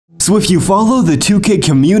So if you follow the 2K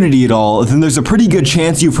community at all, then there's a pretty good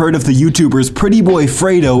chance you've heard of the YouTubers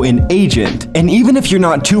PrettyBoyFredo and Agent. And even if you're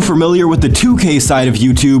not too familiar with the 2K side of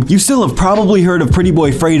YouTube, you still have probably heard of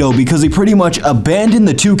PrettyBoyFredo because he pretty much abandoned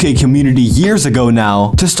the 2K community years ago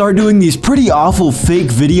now to start doing these pretty awful fake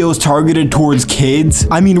videos targeted towards kids.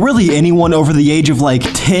 I mean, really anyone over the age of like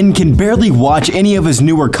 10 can barely watch any of his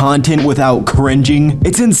newer content without cringing.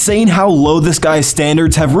 It's insane how low this guy's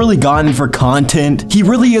standards have really gotten for content. He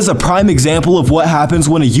really is a prime example of what happens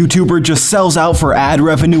when a YouTuber just sells out for ad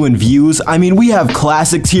revenue and views. I mean, we have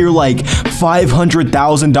classics here like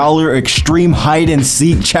 $500,000 extreme hide and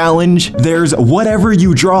seek challenge. There's whatever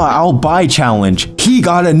you draw, I'll buy challenge. He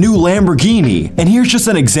got a new Lamborghini. And here's just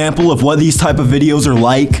an example of what these type of videos are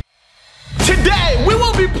like. Today, we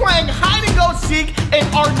will be playing hide and go seek in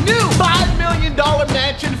our new $5 million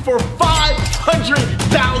mansion for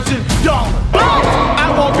 $500,000. But I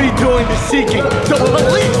won't be doing the seeking. The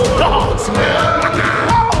police dogs, man.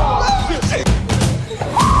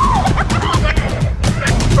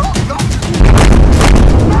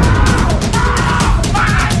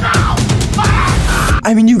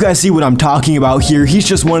 I mean, you guys see what I'm talking about here. He's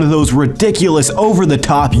just one of those ridiculous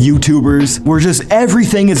over-the-top YouTubers where just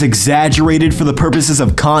everything is exaggerated for the purposes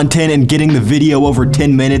of content and getting the video over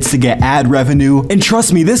 10 minutes to get ad revenue. And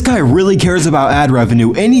trust me, this guy really cares about ad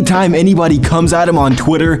revenue. Anytime anybody comes at him on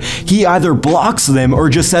Twitter, he either blocks them or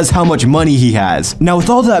just says how much money he has. Now, with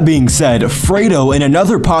all that being said, Fredo and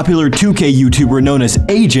another popular 2K YouTuber known as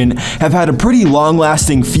Agent have had a pretty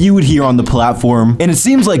long-lasting feud here on the platform, and it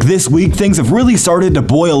seems like this week things have really started to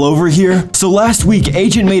boil over here. So last week,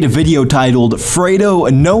 Agent made a video titled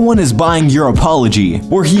Fredo, No One Is Buying Your Apology,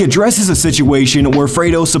 where he addresses a situation where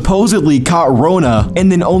Fredo supposedly caught Rona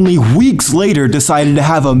and then only weeks later decided to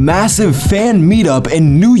have a massive fan meetup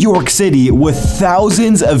in New York City with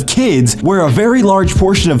thousands of kids where a very large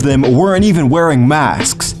portion of them weren't even wearing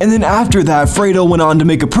masks. And then after that, Fredo went on to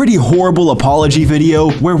make a pretty horrible apology video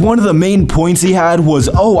where one of the main points he had was,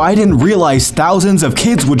 oh, I didn't realize thousands of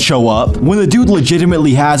kids would show up. When the dude legitimately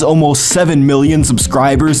has almost 7 million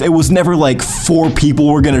subscribers, it was never like 4 people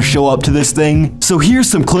were gonna show up to this thing. So here's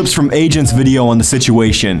some clips from Agent's video on the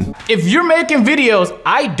situation. If you're making videos,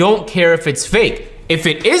 I don't care if it's fake. If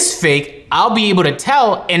it is fake, I'll be able to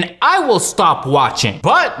tell and I will stop watching.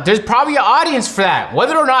 But there's probably an audience for that.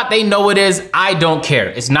 Whether or not they know it is, I don't care.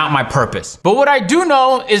 It's not my purpose. But what I do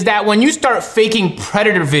know is that when you start faking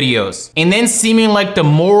predator videos and then seeming like the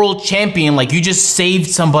moral champion, like you just saved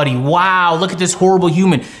somebody, wow, look at this horrible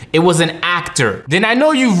human, it was an actor, then I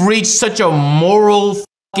know you've reached such a moral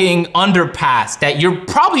underpass that you're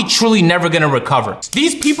probably truly never gonna recover.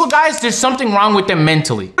 These people, guys, there's something wrong with them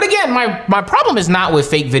mentally. But again, my problem is not with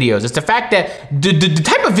fake videos. It's the fact that the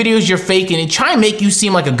type of videos you're faking and try and make you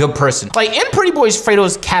seem like a good person. Like in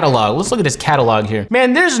PrettyBoyFredo's catalog, let's look at his catalog here.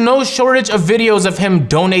 Man, there's no shortage of videos of him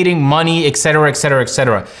donating money, etc., etc.,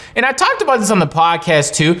 etc. And I talked about this on the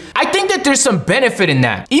podcast too. I think that there's some benefit in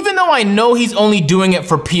that. Even though I know he's only doing it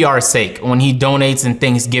for PR's sake when he donates in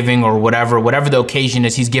Thanksgiving or whatever the occasion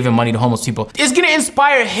is, he's giving money to homeless people. It's gonna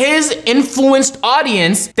inspire his influenced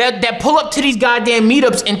audience that pull up to these goddamn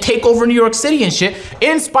meetups and take over New York City and shit.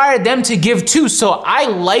 It inspired them to give too. So I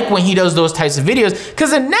like when he does those types of videos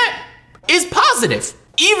because the net is positive.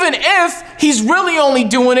 Even if he's really only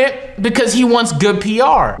doing it because he wants good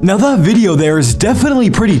PR. Now that video there is definitely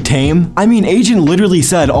pretty tame. I mean, Agent literally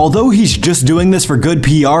said, although he's just doing this for good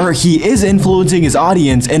PR, he is influencing his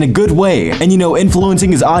audience in a good way. And you know,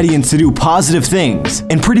 influencing his audience to do positive things.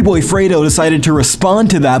 And PrettyBoyFredo decided to respond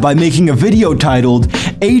to that by making a video titled,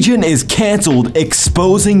 Agent is Cancelled,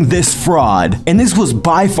 Exposing This Fraud. And this was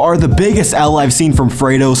by far the biggest L I've seen from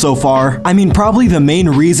Fredo so far. I mean, probably the main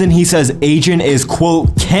reason he says Agent is, quote,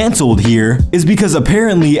 canceled here is because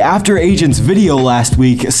apparently after Agent's video last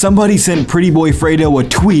week, somebody sent PrettyBoyFredo a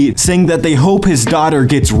tweet saying that they hope his daughter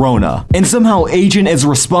gets Rona. And somehow Agent is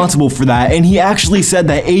responsible for that, and he actually said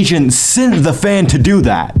that Agent sent the fan to do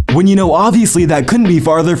that. When you know, obviously that couldn't be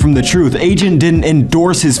farther from the truth. Agent didn't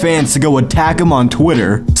endorse his fans to go attack him on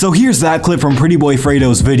Twitter. So here's that clip from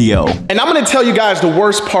PrettyBoyFredo's video. And I'm gonna tell you guys the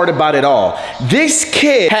worst part about it all. This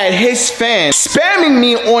kid had his fans spamming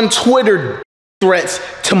me on Twitter threats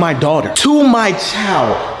to my daughter, to my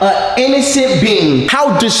child, an innocent being.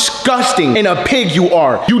 How disgusting and a pig you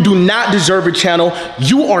are. You do not deserve a channel.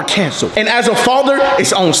 You are canceled. And as a father,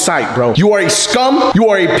 it's on sight, bro. You are a scum, you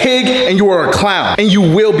are a pig, and you are a clown, and you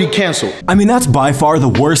will be canceled. I mean, that's by far the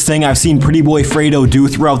worst thing I've seen PrettyBoyFredo do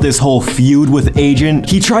throughout this whole feud with Agent.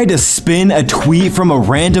 He tried to spin a tweet from a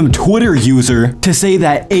random Twitter user to say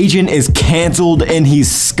that Agent is canceled and he's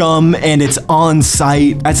scum and it's on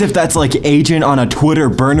site, as if that's like Agent on a Twitter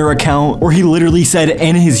burner account where he literally said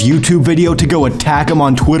in his YouTube video to go attack him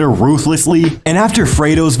on Twitter ruthlessly. And after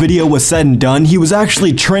Fredo's video was said and done, he was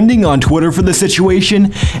actually trending on Twitter for the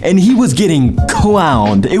situation, and he was getting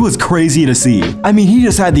clowned. It was crazy to see. I mean, he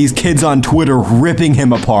just had these kids on Twitter ripping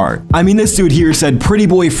him apart. I mean, this dude here said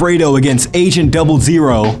PrettyBoyFredo against Agent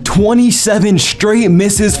 00, 27 straight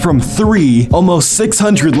misses from 3, almost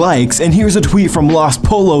 600 likes, and here's a tweet from Los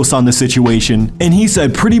Polos on the situation, and he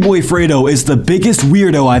said PrettyBoyFredo is the biggest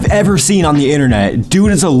weirdo I've ever seen on the internet.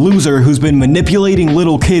 Dude is a loser who's been manipulating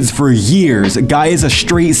little kids for years. Guy is a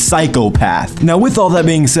straight psychopath. Now, with all that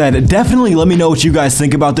being said, definitely let me know what you guys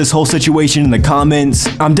think about this whole situation in the comments.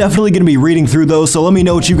 I'm definitely going to be reading through those, so let me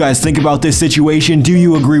know what you guys think about this situation. Do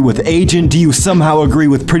you agree with Agent? Do you somehow agree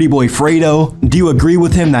with PrettyBoyFredo? Do you agree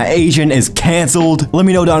with him that Agent is canceled? Let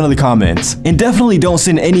me know down in the comments. And definitely don't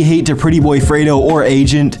send any hate to PrettyBoyFredo or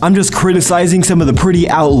Agent. I'm just criticizing some of the pretty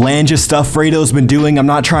outlandish stuff Fredo's been doing. I'm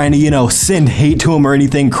not trying to, you know, send hate to him or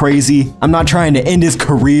anything crazy. I'm not trying to end his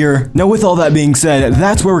career. Now, with all that being said,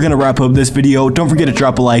 that's where we're going to wrap up this video. Don't forget to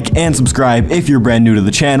drop a like and subscribe if you're brand new to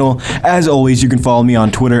the channel. As always, you can follow me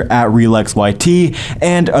on Twitter at RelexYT.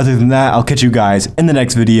 And other than that, I'll catch you guys in the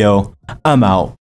next video. I'm out.